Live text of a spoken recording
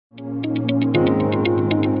The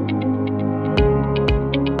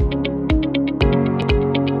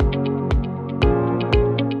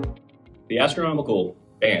astronomical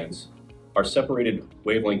bands are separated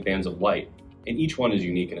wavelength bands of light, and each one is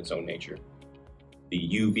unique in its own nature. The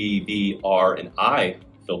UV, V, R, and I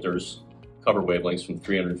filters cover wavelengths from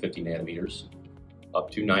 350 nanometers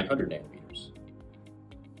up to 900 nanometers.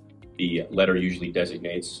 The letter usually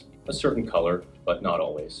designates a certain color, but not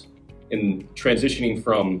always. In transitioning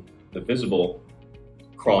from the visible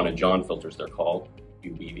Kron and John filters, they're called,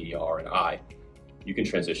 UV, V, R, and I, you can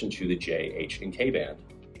transition to the J, H, and K band,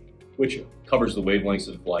 which covers the wavelengths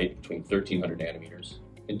of light between 1300 nanometers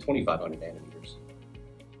and 2500 nanometers.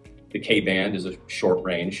 The K band is a short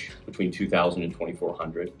range between 2000 and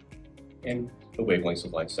 2400, and the wavelengths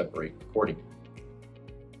of light separate accordingly.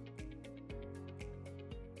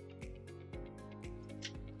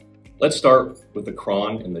 Let's start with the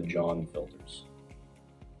Kron and the John filters.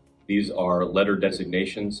 These are letter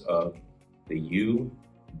designations of the U,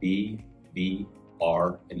 B, V,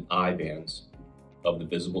 R, and I bands of the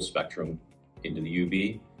visible spectrum into the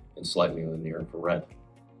UV and slightly in the near infrared.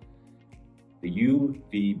 The U,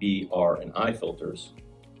 V, B, R, and I filters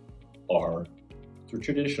are the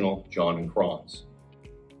traditional John and Krons.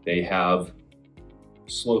 They have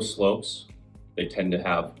slow slopes. They tend to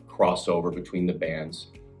have crossover between the bands,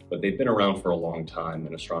 but they've been around for a long time,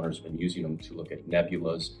 and astronomers have been using them to look at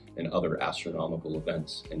nebulas and other astronomical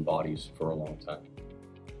events and bodies for a long time.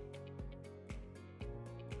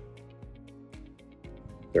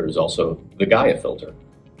 There is also the Gaia filter,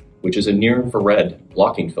 which is a near-infrared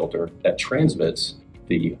blocking filter that transmits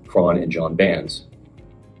the Kron and John bands,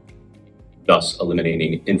 thus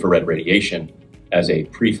eliminating infrared radiation as a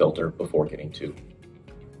pre-filter before getting to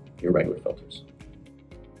your regular filters.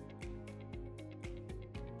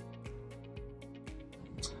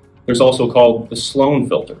 There's also called the Sloan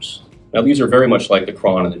filters. Now these are very much like the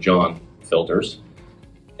Kron and the John filters,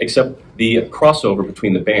 except the crossover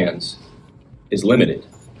between the bands is limited.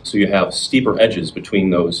 So you have steeper edges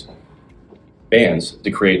between those bands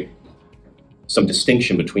to create some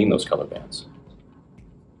distinction between those color bands.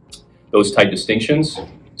 Those type distinctions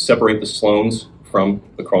separate the Sloans from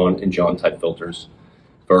the Kron and John type filters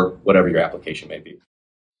for whatever your application may be.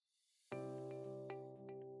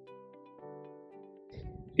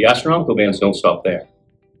 The astronomical bands don't stop there.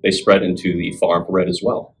 They spread into the far infrared as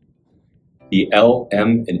well. The L,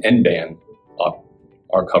 M, and N band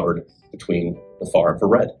are covered between the far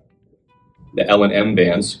infrared. The L and M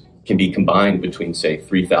bands can be combined between, say,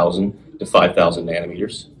 3000 to 5000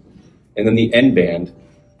 nanometers. And then the N band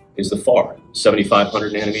is the far,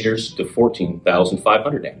 7500 nanometers to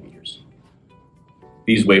 14,500 nanometers.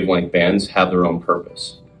 These wavelength bands have their own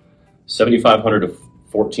purpose. 7500 to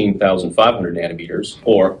 14,500 nanometers,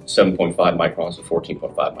 or 7.5 microns to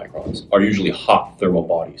 14.5 microns, are usually hot thermal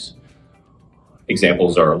bodies.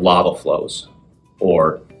 Examples are lava flows,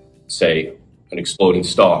 or, say, an exploding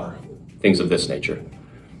star, things of this nature.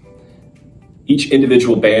 Each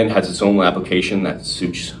individual band has its own application that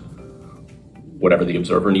suits whatever the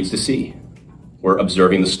observer needs to see. We're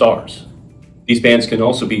observing the stars. These bands can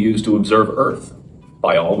also be used to observe Earth.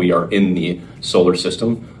 By all, we are in the solar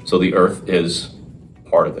system, so the Earth is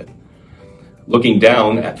part of it. Looking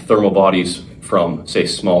down at thermal bodies from, say,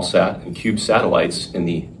 small-sat and cube satellites in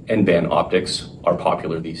the N-band optics are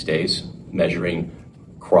popular these days, measuring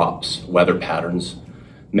crops, weather patterns.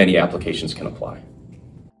 Many applications can apply.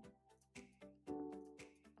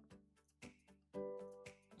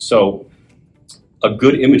 So, a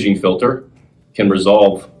good imaging filter can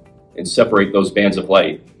resolve and separate those bands of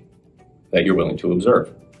light that you're willing to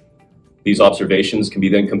observe. These observations can be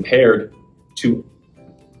then compared to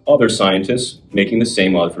other scientists making the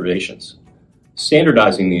same observations.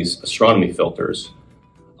 Standardizing these astronomy filters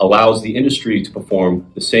allows the industry to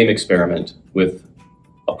perform the same experiment with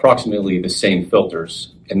approximately the same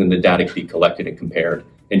filters, and then the data can be collected and compared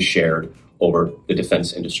and shared over the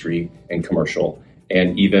defense industry and commercial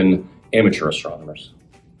and even amateur astronomers.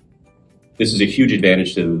 This is a huge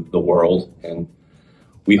advantage to the world, and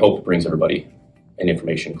we hope it brings everybody and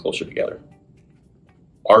information closer together.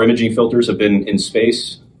 Our imaging filters have been in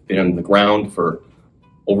space, been on the ground for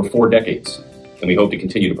over 4 decades, and we hope to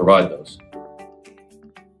continue to provide those.